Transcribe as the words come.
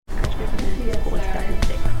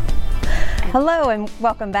Hello and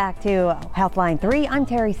welcome back to Healthline 3. I'm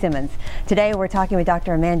Terry Simmons. Today we're talking with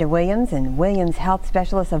Dr. Amanda Williams and Williams Health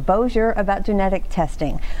Specialist of Bossier about genetic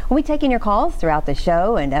testing. We'll be taking your calls throughout the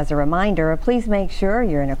show, and as a reminder, please make sure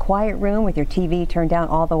you're in a quiet room with your TV turned down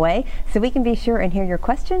all the way so we can be sure and hear your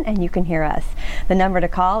question and you can hear us. The number to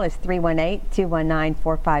call is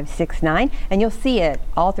 318-219-4569, and you'll see it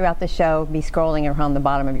all throughout the show, be scrolling around the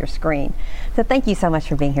bottom of your screen. So thank you so much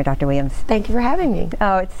for being here, Dr. Williams. Thank you for having me.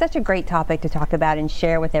 Oh, it's such a great topic to talk about and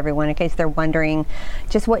share with everyone in case they're wondering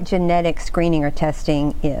just what genetic screening or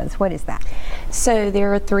testing is. What is that? So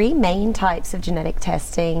there are three main types of genetic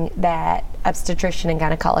testing that obstetrician and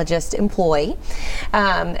gynecologists employ.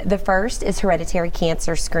 The first is hereditary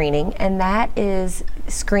cancer screening, and that is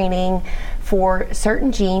screening for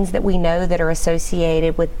certain genes that we know that are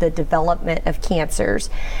associated with the development of cancers.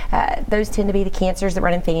 Those tend to be the cancers that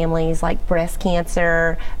run in families like breast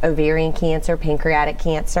cancer, ovarian cancer, pancreatic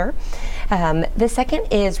cancer. The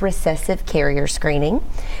second is recessive carrier screening.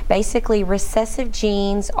 Basically, recessive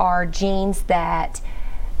genes are genes that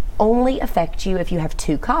only affect you if you have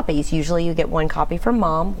two copies. Usually you get one copy from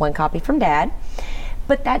mom, one copy from dad,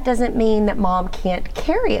 but that doesn't mean that mom can't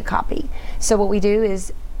carry a copy. So what we do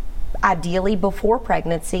is, ideally before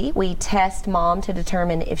pregnancy, we test mom to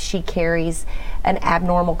determine if she carries an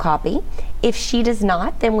abnormal copy. If she does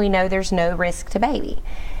not, then we know there's no risk to baby.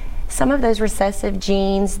 Some of those recessive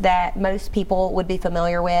genes that most people would be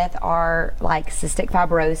familiar with are like cystic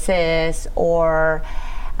fibrosis or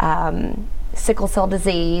sickle cell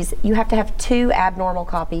disease. You have to have two abnormal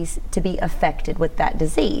copies to be affected with that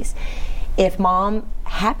disease. If mom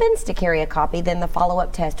happens to carry a copy, then the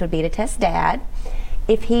follow-up test would be to test dad.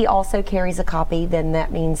 If he also carries a copy, then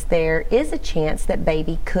that means there is a chance that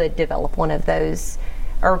baby could develop one of those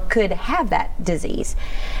or could have that disease.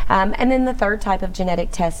 And then the third type of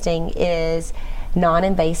genetic testing is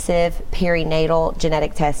non-invasive perinatal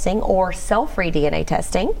genetic testing or cell-free DNA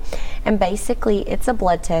testing. And basically it's a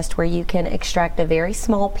blood test where you can extract a very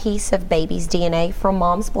small piece of baby's DNA from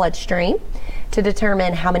mom's bloodstream to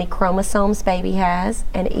determine how many chromosomes baby has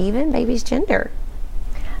and even baby's gender.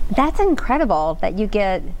 That's incredible that you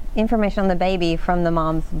get information on the baby from the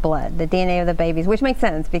mom's blood, the DNA of the babies, which makes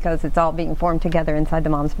sense because it's all being formed together inside the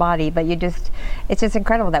mom's body. But it's just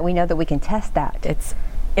incredible that we know that we can test that. It's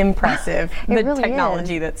impressive, the really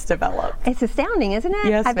technology that's developed. It's astounding, isn't it?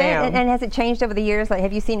 Yes, ma'am. And has it changed over the years? Like,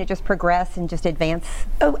 have you seen it just progress and just advance?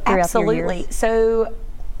 Oh, absolutely. Your years? So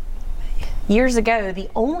years ago, the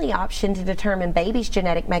only option to determine baby's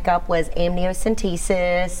genetic makeup was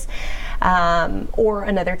amniocentesis, or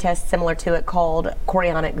another test similar to it called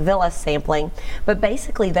chorionic villus sampling. But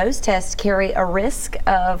basically those tests carry a risk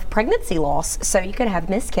of pregnancy loss, so you could have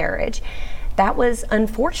miscarriage. That was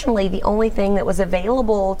unfortunately the only thing that was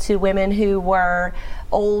available to women who were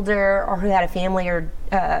older or who had a family or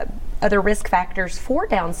other risk factors for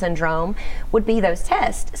Down syndrome would be those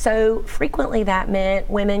tests. So frequently that meant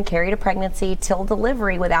women carried a pregnancy till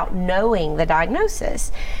delivery without knowing the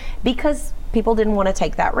diagnosis because people didn't want to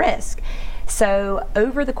take that risk. So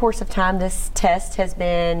over the course of time, this test has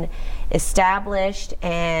been established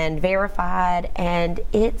and verified, and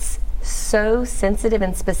it's so sensitive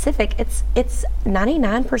and specific. It's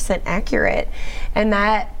 99% accurate, and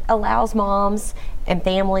that allows moms and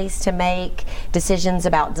families to make decisions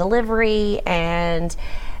about delivery and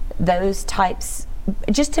those types,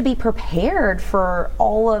 just to be prepared for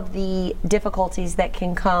all of the difficulties that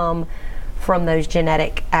can come from those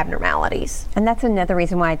genetic abnormalities. And that's another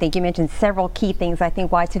reason why I think you mentioned several key things. I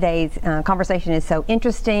think why today's conversation is so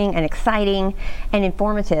interesting and exciting and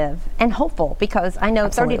informative and hopeful, because I know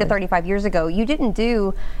Absolutely. 30 to 35 years ago, you didn't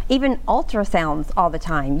do even ultrasounds all the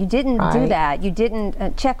time. You didn't do that. You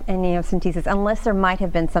didn't check amniocentesis unless there might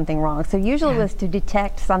have been something wrong. So usually it was to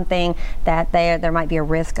detect something that there might be a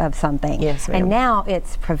risk of something. Yes, ma'am. And now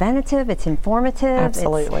it's preventative, it's informative.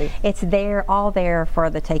 Absolutely. It's there, all there for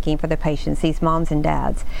the taking for the patients, these moms and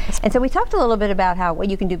dads. And so we talked a little bit about what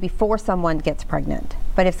you can do before someone gets pregnant.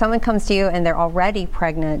 But if someone comes to you and they're already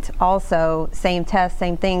pregnant, also same test,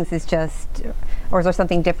 same things, is just, or is there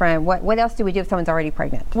something different? What else do we do if someone's already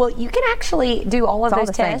pregnant? Well, you can actually do all of It's all those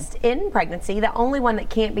the same. tests in pregnancy. The only one that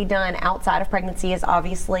can't be done outside of pregnancy is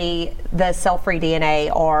obviously the cell-free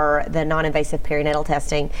DNA or the non-invasive perinatal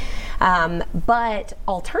testing. But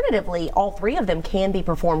alternatively, all three of them can be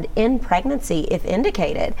performed in pregnancy if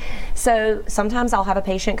indicated. So sometimes I'll have a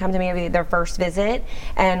patient come to me at their first visit,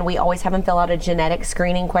 and we always have them fill out a genetic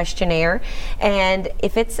screening questionnaire. And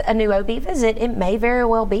if it's a new OB visit, it may very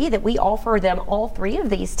well be that we offer them all three of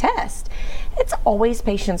these tests. It's always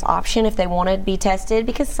patient's option if they want to be tested,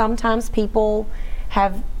 because sometimes people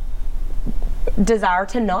have desire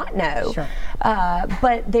to not know. Sure.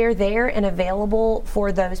 But they're there and available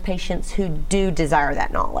for those patients who do desire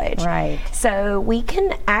that knowledge. Right. So we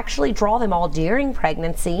can actually draw them all during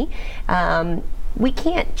pregnancy. We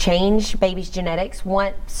can't change baby's genetics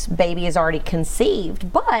once baby is already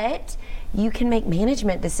conceived, but you can make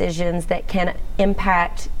management decisions that can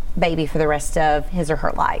impact baby for the rest of his or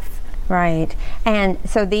her life. Right. And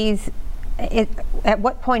so at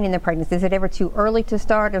what point in the pregnancy? Is it ever too early to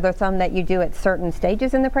start? Are there some that you do at certain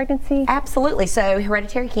stages in the pregnancy? Absolutely. So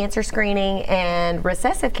hereditary cancer screening and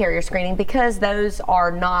recessive carrier screening, because those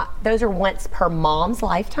are once per mom's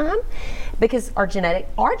lifetime, because our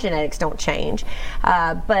genetics don't change.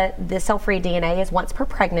 But the cell-free DNA is once per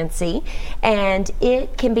pregnancy, and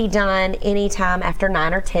it can be done anytime after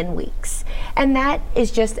 9 or 10 weeks. And that is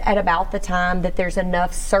just at about the time that there's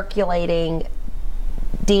enough circulating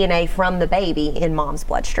DNA from the baby in mom's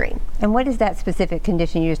bloodstream. And what is that specific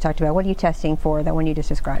condition you just talked about? What are you testing for, that one you just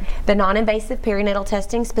described? The non-invasive perinatal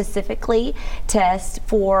testing specifically tests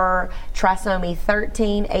for trisomy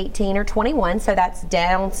 13, 18, or 21. So that's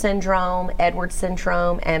Down syndrome, Edwards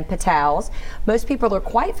syndrome, and Patau's. Most people are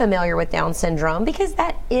quite familiar with Down syndrome because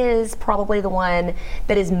that is probably the one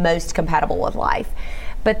that is most compatible with life.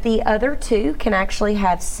 But the other two can actually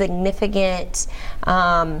have significant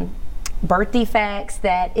birth defects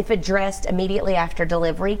that, if addressed immediately after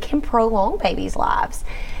delivery, can prolong babies' lives.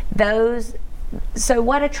 So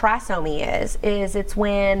what a trisomy is it's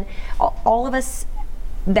when all of us,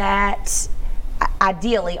 that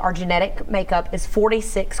ideally our genetic makeup is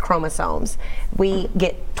 46 chromosomes. We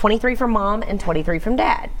get 23 from mom and 23 from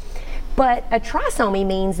dad. But a trisomy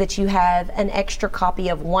means that you have an extra copy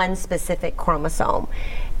of one specific chromosome.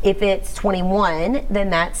 If it's 21, then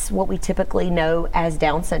that's what we typically know as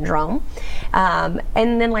Down syndrome. And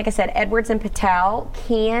then, like I said, Edwards and Patau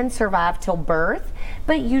can survive till birth,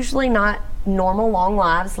 but usually not normal long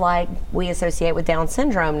lives like we associate with Down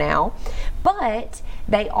syndrome now. But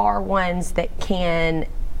they are ones that can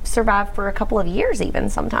survive for a couple of years even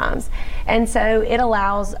sometimes. And so it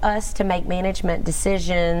allows us to make management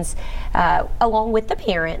decisions along with the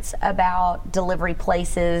parents about delivery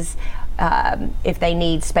places, if they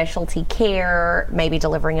need specialty care, maybe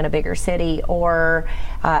delivering in a bigger city or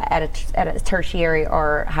at a tertiary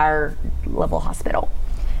or higher level hospital.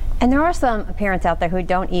 And there are some parents out there who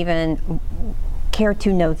don't even care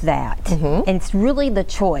to know that. Mm-hmm. And it's really the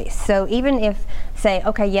choice. So even if, say,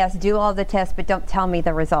 okay, yes, do all the tests, but don't tell me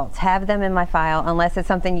the results. Have them in my file unless it's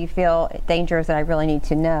something you feel dangerous that I really need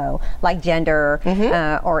to know, like gender,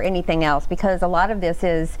 mm-hmm. Or anything else. Because a lot of this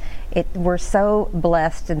is, we're so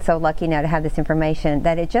blessed and so lucky now to have this information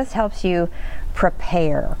that it just helps you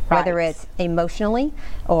prepare, right. Whether it's emotionally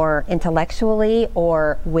or intellectually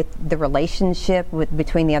or with the relationship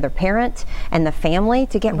between the other parent and the family,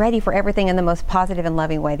 to get ready for everything in the most positive and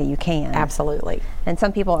loving way that you can. Absolutely. And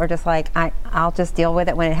some people are just like, I'll just deal with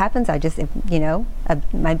it when it happens.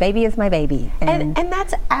 My baby is my baby. And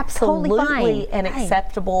that's absolutely totally an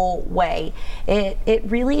acceptable way. It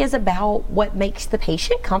really is about what makes the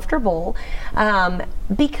patient comfortable,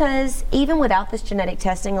 because even without this genetic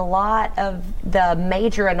testing, a lot of the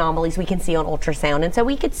major anomalies we can see on ultrasound, and so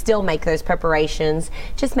we could still make those preparations,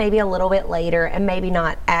 just maybe a little bit later and maybe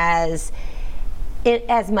not as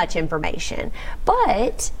much information.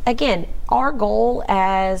 But again, our goal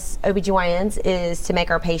as OBGYNs is to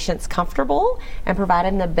make our patients comfortable and provide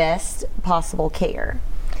them the best possible care.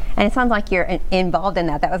 And it sounds like you're involved in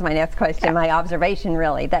that. That was my next question, yeah. My observation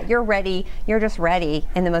really, that you're ready, you're just ready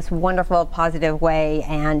in the most wonderful, positive way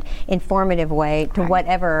and informative way to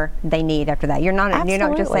whatever they need after that. You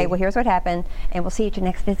don't just say, well, here's what happened and we'll see you at your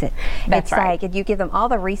next visit. That's right. Like you give them all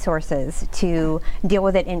the resources to deal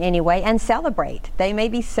with it in any way and celebrate. They may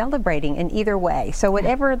be celebrating in either way. So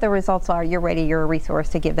whatever the results are, you're ready, you're a resource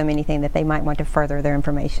to give them anything that they might want to further their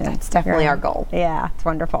information. That's definitely our goal. Yeah, it's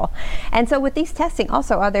wonderful. And so with these testing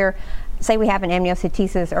also, are there, say we have an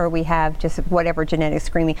amniocentesis or we have just whatever genetic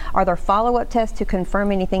screening, are there follow-up tests to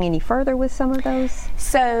confirm anything any further with some of those?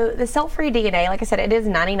 So the cell-free DNA, like I said, it is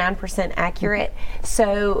 99% accurate.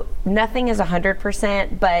 So nothing is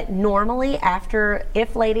 100%, but normally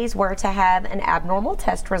if ladies were to have an abnormal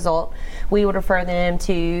test result, we would refer them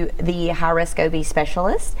to the high-risk OB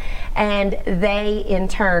specialist, and they in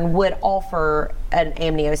turn would offer an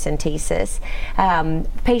amniocentesis.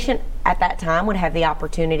 Patient at that time would have the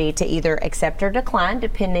opportunity to either accept or decline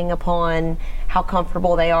depending upon how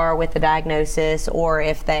comfortable they are with the diagnosis or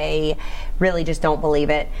if they really just don't believe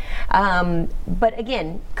it. But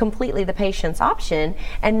again, completely the patient's option,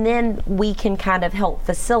 and then we can kind of help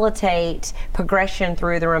facilitate progression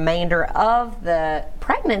through the remainder of the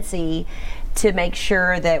pregnancy to make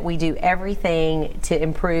sure that we do everything to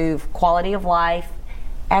improve quality of life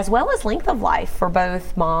as well as length of life for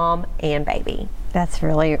both mom and baby. That's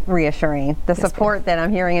really reassuring. The support that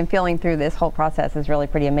I'm hearing and feeling through this whole process is really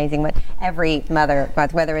pretty amazing. But every mother,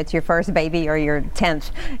 whether it's your first baby or your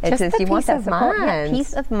 10th, it's just you want that support. Yeah,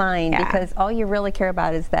 peace of mind, because all you really care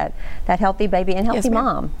about is that healthy baby and healthy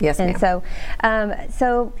mom. Yes, and so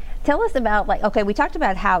tell us about, like, okay, we talked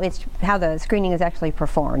about how the screening is actually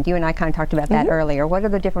performed. You and I kind of talked about that earlier. What are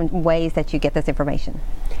the different ways that you get this information?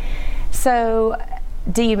 So,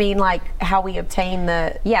 do you mean like how we obtain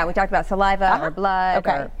the... Yeah, we talked about saliva or blood.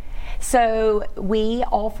 Okay. So we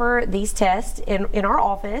offer these tests in our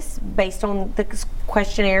office based on the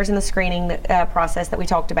questionnaires and the screening process that we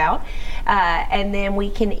talked about. And then we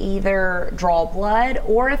can either draw blood,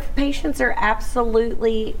 or if patients are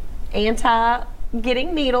absolutely anti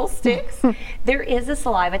getting needle sticks, there is a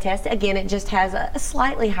saliva test. Again, it just has a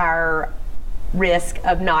slightly higher risk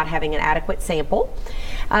of not having an adequate sample.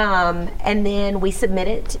 And then we submit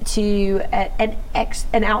it to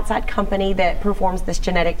an outside company that performs this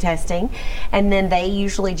genetic testing, and then they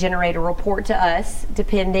usually generate a report to us,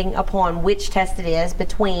 depending upon which test it is,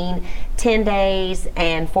 between 10 days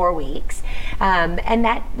and 4 weeks. And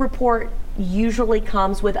that report usually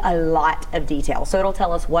comes with a lot of detail. So it'll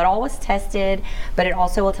tell us what all was tested, but it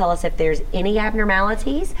also will tell us if there's any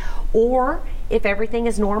abnormalities, or if everything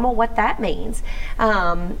is normal, what that means.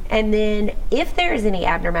 And then if there's any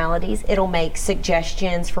abnormalities, it'll make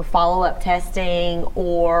suggestions for follow-up testing,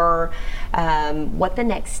 or what the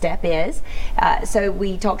next step is. So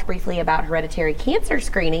we talked briefly about hereditary cancer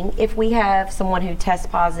screening. If we have someone who tests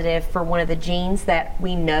positive for one of the genes that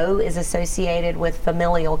we know is associated with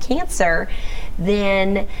familial cancer,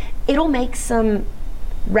 then it'll make some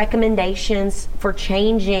recommendations for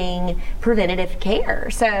changing preventative care.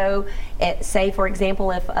 So say, for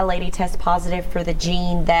example, if a lady tests positive for the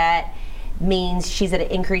gene that means she's at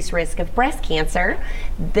an increased risk of breast cancer,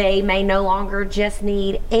 they may no longer just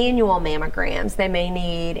need annual mammograms. They may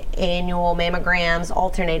need annual mammograms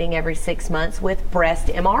alternating every 6 months with breast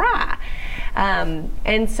MRI.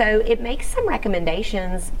 And so it makes some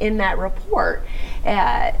recommendations in that report,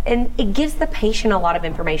 and it gives the patient a lot of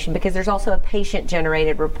information, because there's also a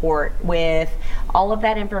patient-generated report with all of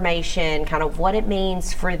that information, kind of what it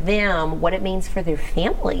means for them, what it means for their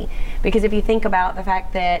family. Because if you think about the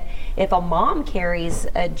fact that if a mom carries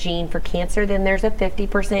a gene for cancer, then there's a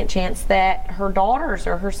 50% chance that her daughters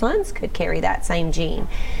or her sons could carry that same gene.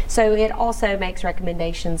 So it also makes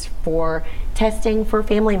recommendations for testing for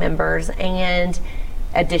family members and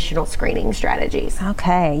additional screening strategies.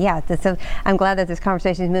 Okay, yeah, so I'm glad that this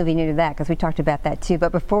conversation is moving into that, because we talked about that too.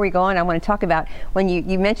 But before we go on, I want to talk about when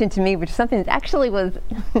you mentioned to me, which something that actually was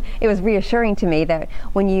it was reassuring to me, that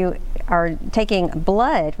when you are taking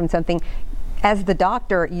blood from something, as the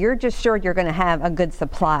doctor, you're just sure you're going to have a good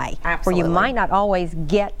supply. Absolutely. Where you might not always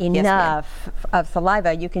get enough of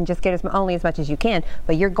saliva. You can just get only as much as you can,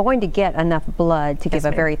 but you're going to get enough blood to give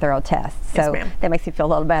a very thorough test. So that makes me feel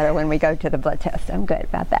a little better when we go to the blood test. I'm good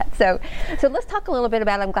about that. So let's talk a little bit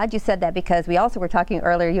about, I'm glad you said that, because we also were talking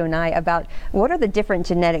earlier, you and I, about what are the different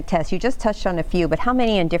genetic tests. You just touched on a few, but how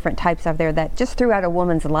many and different types are there that just throughout a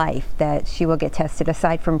woman's life that she will get tested,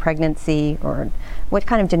 aside from pregnancy, or what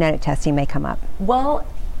kind of genetic testing may come up? Well,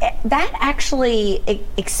 that actually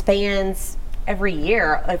expands every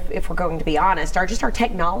year, if we're going to be honest. Our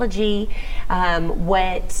technology,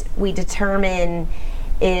 what we determine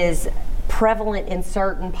is prevalent in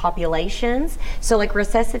certain populations. So like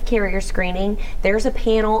recessive carrier screening, there's a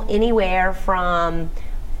panel anywhere from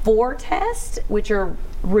 4 tests, which are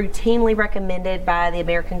routinely recommended by the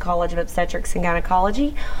American College of Obstetrics and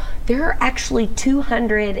Gynecology. There are actually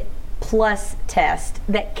 200 plus tests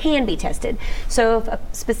that can be tested. So if a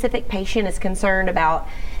specific patient is concerned about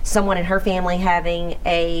someone in her family having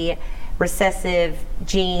a recessive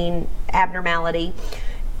gene abnormality,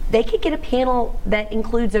 they could get a panel that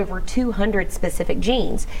includes over 200 specific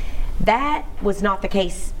genes. That was not the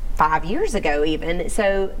case 5 years ago even.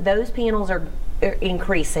 So those panels are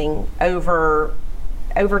increasing over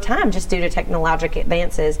time, just due to technological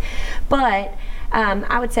advances. But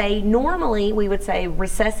I would say normally we would say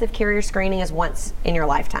recessive carrier screening is once in your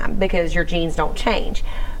lifetime, because your genes don't change.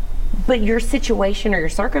 But your situation or your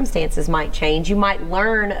circumstances might change. You might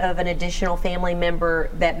learn of an additional family member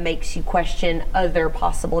that makes you question other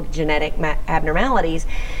possible genetic abnormalities.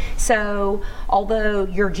 So although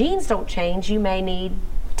your genes don't change, you may need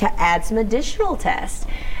to add some additional tests.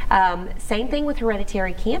 Same thing with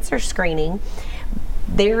hereditary cancer screening.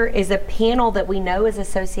 There is a panel that we know is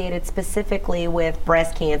associated specifically with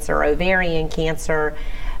breast cancer, ovarian cancer,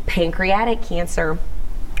 pancreatic cancer.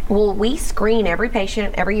 Well, we screen every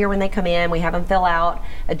patient every year when they come in. We have them fill out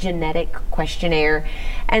a genetic questionnaire.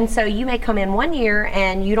 And so you may come in one year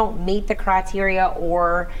and you don't meet the criteria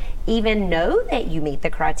or even know that you meet the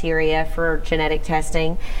criteria for genetic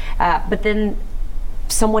testing. But then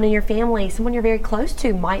someone in your family, someone you're very close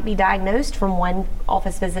to, might be diagnosed from one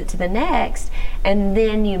office visit to the next, and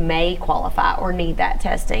then you may qualify or need that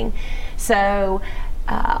testing. So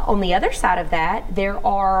on the other side of that, there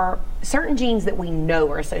are certain genes that we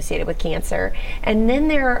know are associated with cancer, and then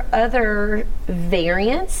there are other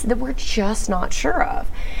variants that we're just not sure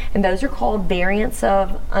of, and those are called variants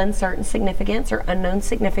of uncertain significance or unknown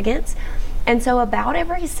significance. And so about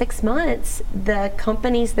every 6 months, the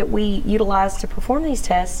companies that we utilize to perform these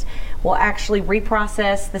tests will actually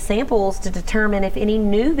reprocess the samples to determine if any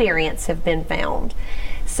new variants have been found.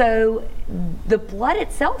 So the blood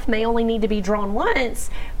itself may only need to be drawn once,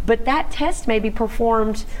 but that test may be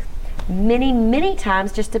performed many, many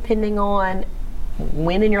times, just depending on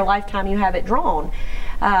when in your lifetime you have it drawn.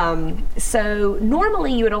 So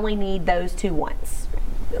normally you would only need those two once.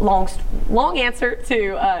 Long answer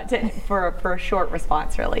for a short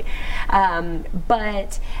response, really.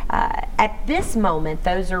 But at this moment,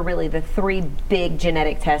 those are really the 3 big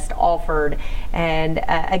genetic tests offered. And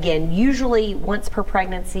again, usually once per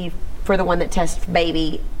pregnancy for the one that tests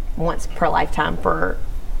baby, once per lifetime for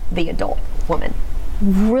the adult woman.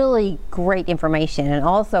 Really great information, and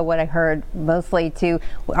also what I heard mostly to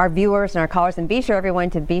our viewers and our callers, and be sure everyone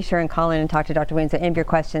to be sure and call in and talk to Dr. Williams and any of your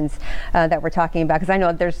questions that we're talking about, because I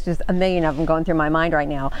know there's just a million of them going through my mind right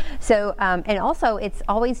now. So and also it's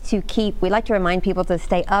always to keep, we like to remind people to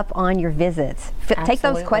stay up on your visits. Take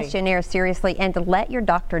those questionnaires seriously and to let your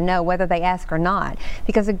doctor know whether they ask or not,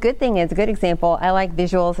 because a good thing is, a good example, I like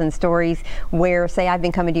visuals and stories where, say I've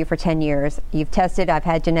been coming to you for 10 years, you've tested, I've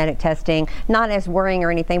had genetic testing, not as worrying or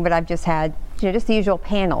anything, but I've just had, you know, just the usual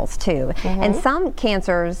panels too. And some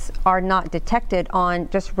cancers are not detected on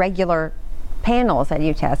just regular panels that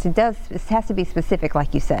you test. It has to be specific,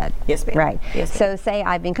 like you said. Yes, ma'am. Right. Yes, ma'am. So say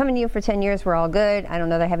I've been coming to you for 10 years, we're all good, I don't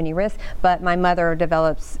know that I have any risk, but my mother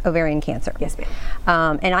develops ovarian cancer. Yes,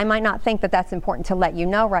 ma'am. And I might not think that that's important to let you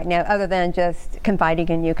know right now, other than just confiding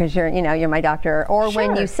in you because you're my doctor, or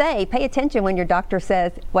when you say, pay attention when your doctor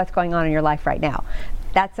says what's going on in your life right now.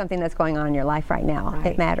 That's something that's going on in your life right now. Right.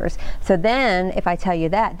 It matters. So then if I tell you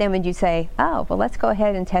that, then would you say, oh, well, let's go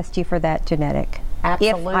ahead and test you for that genetic?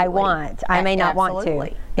 Absolutely. If I want. I may not want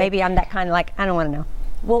to. Maybe I'm that kind of like, I don't want to know.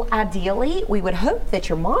 Well, ideally, we would hope that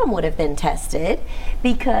your mom would have been tested,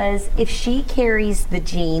 because if she carries the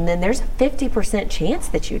gene, then there's a 50% chance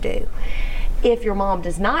that you do. If your mom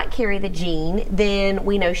does not carry the gene, then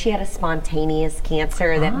we know she had a spontaneous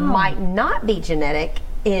cancer that might not be genetic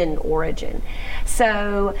in origin.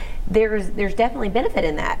 So there's definitely benefit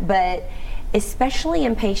in that, but especially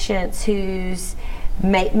in patients who's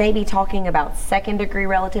maybe talking about second degree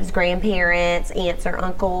relatives, grandparents, aunts or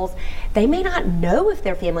uncles, they may not know if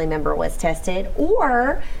their family member was tested,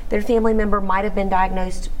 or their family member might have been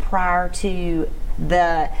diagnosed prior to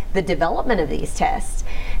the development of these tests.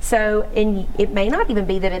 So it may not even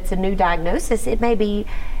be that it's a new diagnosis. It may be,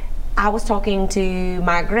 I was talking to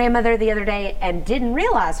my grandmother the other day and didn't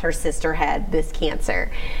realize her sister had this cancer.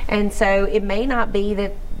 And so it may not be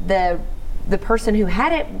that the person who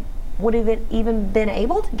had it would have even been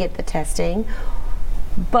able to get the testing,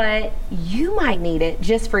 but you might need it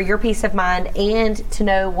just for your peace of mind and to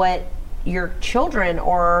know what your children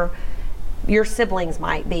or your siblings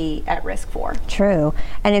might be at risk for. True.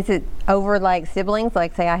 And is it over like siblings?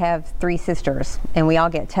 Like say I have 3 sisters and we all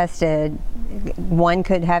get tested. One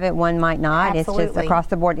could have it, one might not. Absolutely. It's just across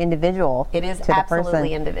the board individual. It is to absolutely the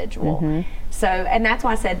person. individual. So, and that's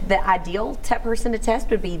why I said the ideal person to test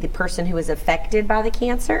would be the person who is affected by the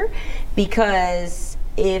cancer, because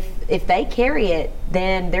if they carry it,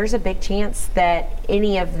 then there's a big chance that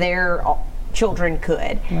any of their children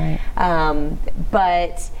could. Right.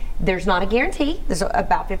 But there's not a guarantee. There's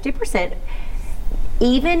about 50%.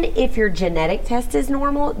 Even if your genetic test is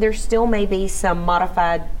normal, there still may be some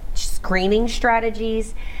modified screening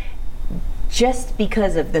strategies just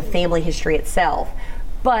because of the family history itself.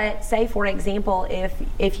 But say, for example,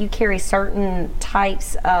 if you carry certain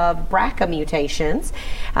types of BRCA mutations,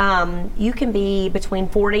 you can be between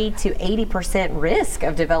 40 to 80% risk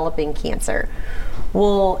of developing cancer.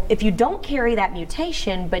 Well, if you don't carry that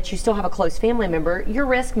mutation, but you still have a close family member, your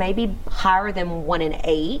risk may be higher than 1 in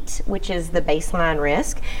 8, which is the baseline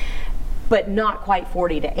risk, but not quite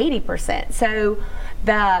 40 to 80%. So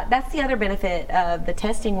that's the other benefit of the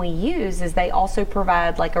testing we use, is they also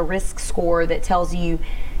provide like a risk score that tells you,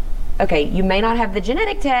 okay, you may not have the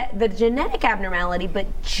genetic abnormality, but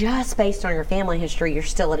just based on your family history, you're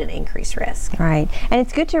still at an increased risk. Right. And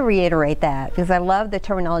it's good to reiterate that, because I love the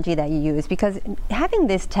terminology that you use, because having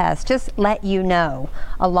this test just let you know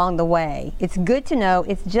along the way. It's good to know.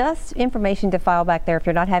 It's just information to file back there if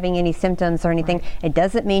you're not having any symptoms or anything. Right. It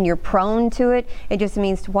doesn't mean you're prone to it. It just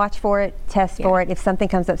means to watch for it, test for it. If something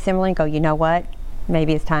comes up similarly, go, you know what?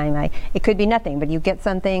 Maybe it's time. It could be nothing, but you get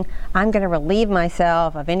something. I'm going to relieve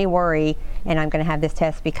myself of any worry, and I'm going to have this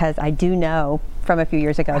test because I do know from a few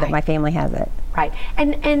years ago that my family has it. Right.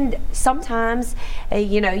 And sometimes,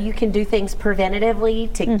 you can do things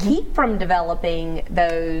preventatively to keep from developing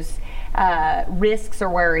those risks or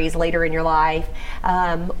worries later in your life,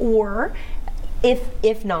 or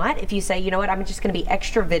if you say, you know what, I'm just going to be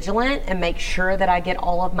extra vigilant and make sure that I get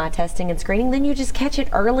all of my testing and screening, then you just catch it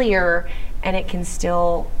earlier and it can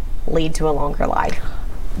still lead to a longer life.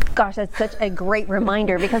 Gosh, that's such a great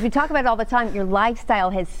reminder, because we talk about it all the time. Your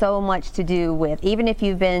lifestyle has so much to do with, even if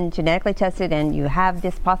you've been genetically tested and you have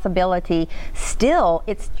this possibility, still,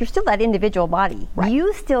 you're still that individual body. Right.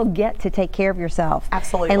 You still get to take care of yourself.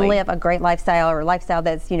 Absolutely. And live a great lifestyle, or a lifestyle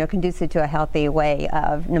that's, conducive to a healthy way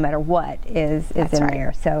of no matter what is in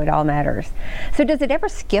there. So it all matters. So does it ever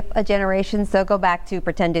skip a generation? So go back to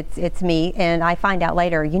pretend it's me, and I find out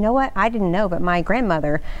later, you know what, I didn't know, but my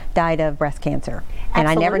grandmother died of breast cancer. And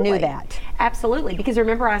I never knew that. Absolutely, because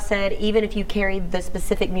remember I said even if you carry the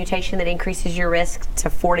specific mutation that increases your risk to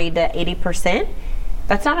 40 to 80%,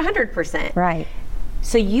 that's not 100%. Right.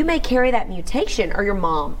 So you may carry that mutation, or your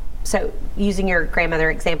mom. So using your grandmother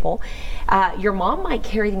example, your mom might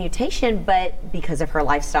carry the mutation, but because of her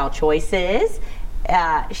lifestyle choices,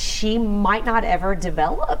 she might not ever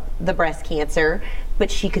develop the breast cancer, but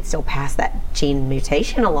she could still pass that gene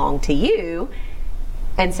mutation along to you.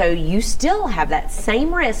 And so you still have that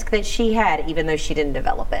same risk that she had, even though she didn't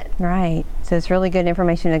develop it. Right. So it's really good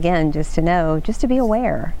information, again, just to know, just to be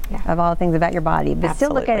aware of all the things about your body, but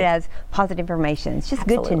still look at it as positive information. It's just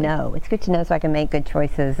good to know. It's good to know so I can make good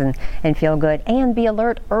choices and feel good and be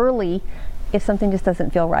alert early if something just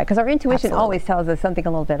doesn't feel right, because our intuition always tells us something a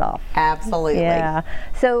little bit off. Absolutely. Yeah.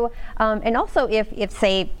 So, and also if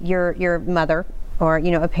say your mother, or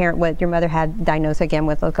a parent with your mother had diagnosed again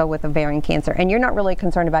with ovarian cancer, and you're not really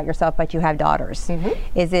concerned about yourself, but you have daughters.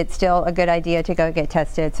 Is it still a good idea to go get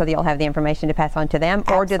tested so that you'll have the information to pass on to them?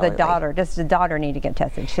 Absolutely. Or does the daughter need to get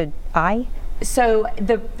tested? Should I? So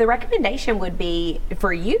the recommendation would be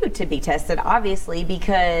for you to be tested, obviously,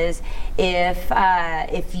 because if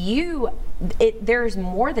there's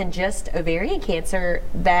more than just ovarian cancer,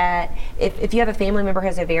 that if you have a family member who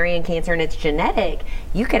has ovarian cancer and it's genetic,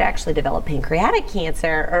 you could actually develop pancreatic cancer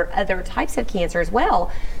or other types of cancer as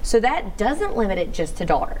well. So that doesn't limit it just to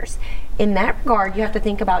daughters. In that regard, you have to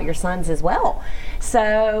think about your sons as well.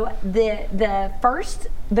 So the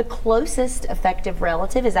closest effective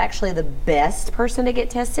relative is actually the best person to get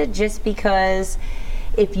tested, just because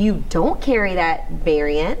if you don't carry that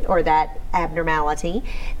variant or that abnormality,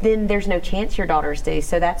 then there's no chance your daughters do.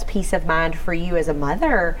 So that's peace of mind for you as a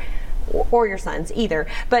mother, or your sons either.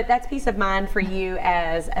 But that's peace of mind for you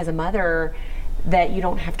as a mother, that you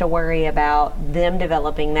don't have to worry about them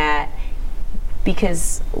developing that.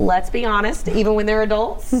 Because let's be honest, even when they're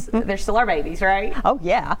adults, they're still our babies, right? Oh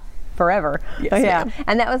yeah. Forever. Yes, yeah.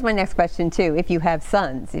 And that was my next question too. If you have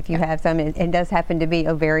sons, if you have some, it does happen to be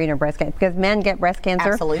ovarian or breast cancer, because men get breast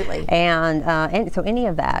cancer. Absolutely. And so any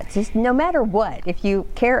of that, just no matter what, if you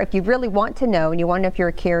really want to know, and you want to know if you're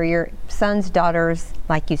a carrier, sons, daughters,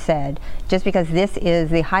 like you said, just because this is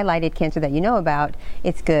the highlighted cancer that you know about,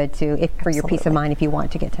 it's good for your peace of mind if you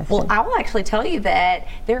want to get tested. Well, I will actually tell you that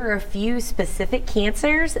there are a few specific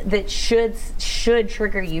cancers that should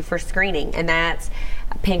trigger you for screening, and that's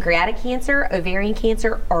pancreatic cancer, ovarian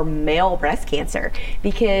cancer, or male breast cancer,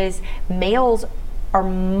 because males are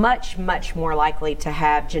much, much more likely to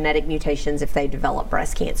have genetic mutations if they develop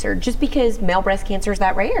breast cancer, just because male breast cancer is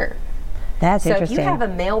that rare. That's interesting. So if you have a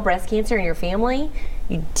male breast cancer in your family,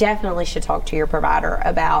 you definitely should talk to your provider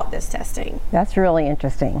about this testing. That's really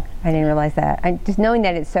interesting. I didn't realize that. Just knowing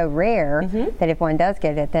that it's so rare, that if one does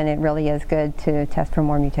get it, then it really is good to test for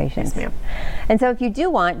more mutations. Yes, ma'am. And so if you do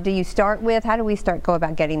want, how do we go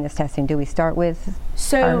about getting this testing? Do we start with?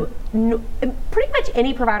 So pretty much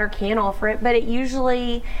any provider can offer it, but it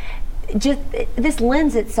usually this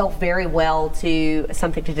lends itself very well to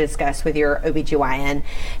something to discuss with your OBGYN.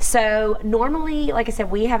 So normally, like I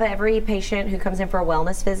said, we have every patient who comes in for a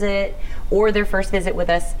wellness visit or their first visit with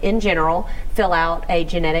us in general fill out a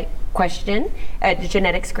genetic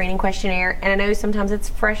screening questionnaire. And I know sometimes it's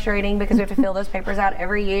frustrating because we have to fill those papers out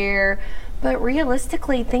every year, but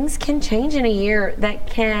realistically, things can change in a year that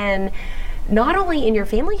can, not only in your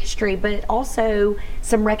family history, but also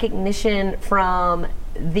some recognition from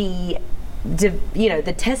the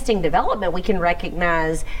the testing development. We can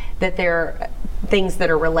recognize that there are things that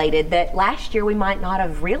are related that last year we might not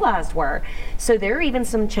have realized were. So there are even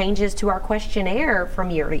some changes to our questionnaire from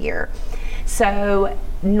year to year. So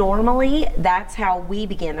normally that's how we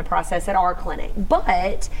begin the process at our clinic.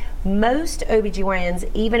 But most OBGYNs,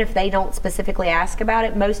 even if they don't specifically ask about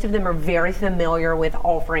it, most of them are very familiar with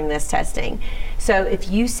offering this testing. So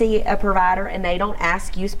if you see a provider and they don't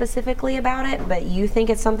ask you specifically about it, but you think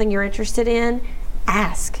it's something you're interested in,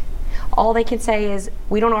 ask. All they can say is,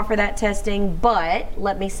 we don't offer that testing, but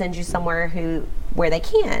let me send you somewhere where they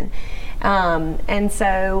can. And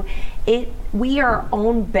so we are our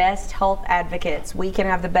own best health advocates. We can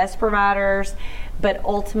have the best providers, but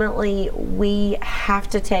ultimately we have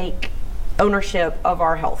to take ownership of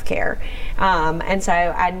our health care. And so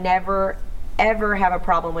I never, ever have a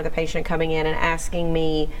problem with a patient coming in and asking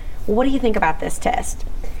me, what do you think about this test?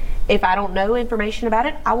 If I don't know information about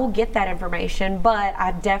it, I will get that information, but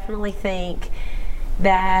I definitely think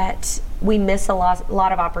that we miss a lot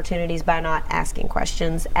of opportunities by not asking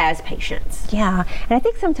questions as patients. Yeah, and I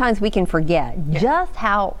think sometimes we can forget just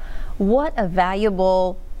what a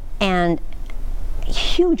valuable and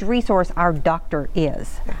huge resource our doctor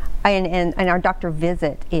is. Yeah. And our doctor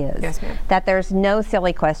visit is. Yes, ma'am. That there's no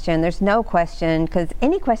silly question, there's no question, because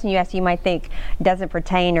any question you ask you might think doesn't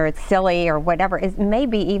pertain or it's silly or whatever, is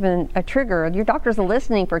maybe even a trigger. Your doctor's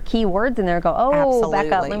listening for key words in there, go, oh, Absolutely.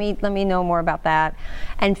 back up, let me know more about that.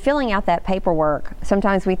 And filling out that paperwork,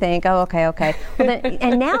 sometimes we think, oh, okay. Well, then,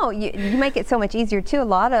 and now you make it so much easier too. A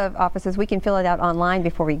lot of offices, we can fill it out online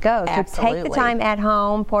before we go. Absolutely. So take the time at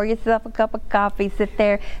home, pour yourself a cup of coffee, sit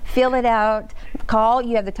there, fill it out, call.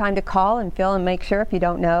 You have the time to call and fill and make sure if you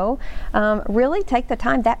don't know. Really take the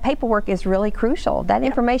time. That paperwork is really crucial. That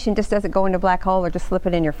information just doesn't go into a black hole or just slip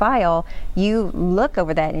it in your file. You look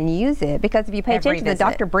over that and use it, because if you pay attention, the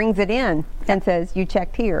doctor brings it in and says you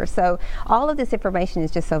checked here. So all of this information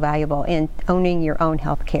is just so valuable in owning your own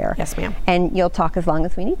health care. Yes, ma'am. And you'll talk as long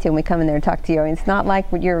as we need to when we come in there and talk to you. And it's not like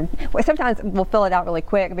sometimes we'll fill it out really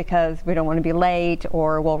quick because we don't want to be late,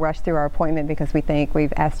 or we'll rush through our appointment because we think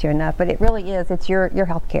we've asked you enough. But it really is, it's your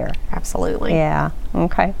health care. Absolutely. Yeah.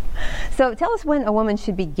 Okay. So tell us when a woman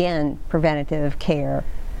should begin preventative care.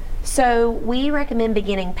 So we recommend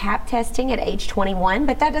beginning Pap testing at age 21,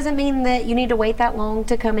 but that doesn't mean that you need to wait that long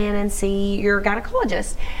to come in and see your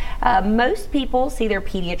gynecologist. Most people see their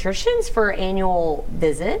pediatricians for annual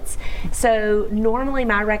visits. So normally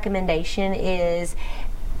my recommendation is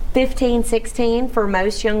 15, 16 for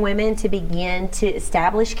most young women to begin to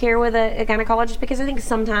establish care with a gynecologist, because I think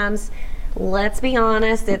sometimes, let's be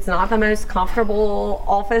honest, it's not the most comfortable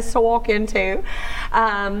office to walk into.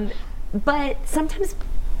 But sometimes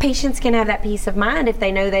patients can have that peace of mind if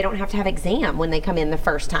they know they don't have to have exam when they come in the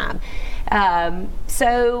first time.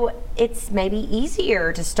 So it's maybe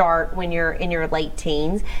easier to start when you're in your late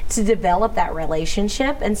teens to develop that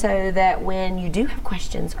relationship, and so that when you do have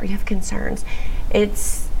questions or you have concerns,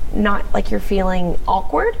 it's not like you're feeling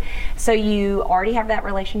awkward. So you already have that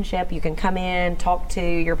relationship. You can come in, talk to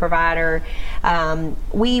your provider.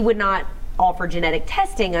 We would not offer genetic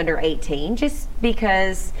testing under 18 just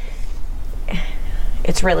because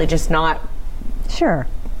it's really just not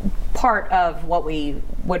part of what we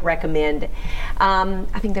would recommend. I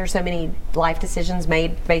think there's so many life decisions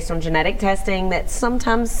made based on genetic testing that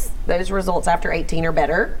sometimes those results after 18 are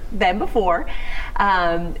better than before.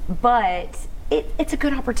 But it's a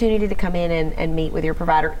good opportunity to come in and meet with your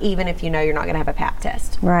provider, even if you know you're not going to have a Pap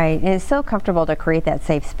test. Right, and it's so comfortable to create that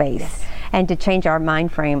safe space and to change our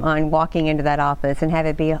mind frame on walking into that office and have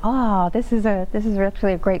it be, oh, this is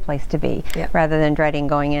actually a great place to be, rather than dreading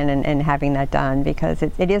going in and having that done, because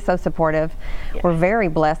it is so supportive. We're very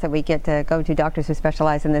blessed that we get to go to doctors who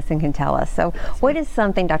specialize in this and can tell us. So what is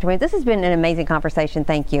something, Dr. Williams, this has been an amazing conversation,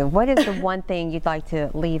 thank you. What is the one thing you'd like to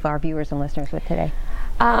leave our viewers and listeners with today?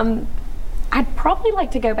 I'd probably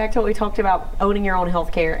like to go back to what we talked about, owning your own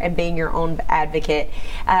healthcare and being your own advocate.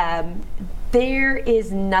 There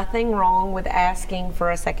is nothing wrong with asking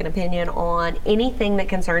for a second opinion on anything that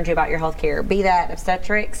concerns you about your healthcare, be that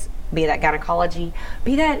obstetrics, be that gynecology,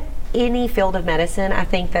 be that any field of medicine. I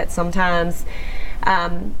think that sometimes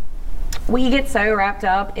we get so wrapped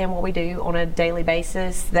up in what we do on a daily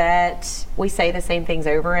basis that we say the same things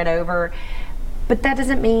over and over. But that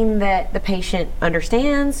doesn't mean that the patient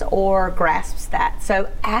understands or grasps that. So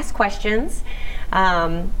ask questions,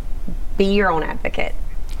 be your own advocate.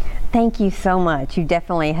 Thank you so much. You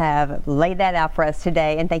definitely have laid that out for us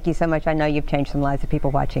today, and thank you so much. I know you've changed some lives of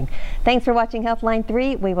people watching. Thanks for watching Healthline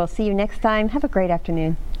 3. We will see you next time. Have a great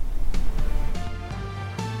afternoon.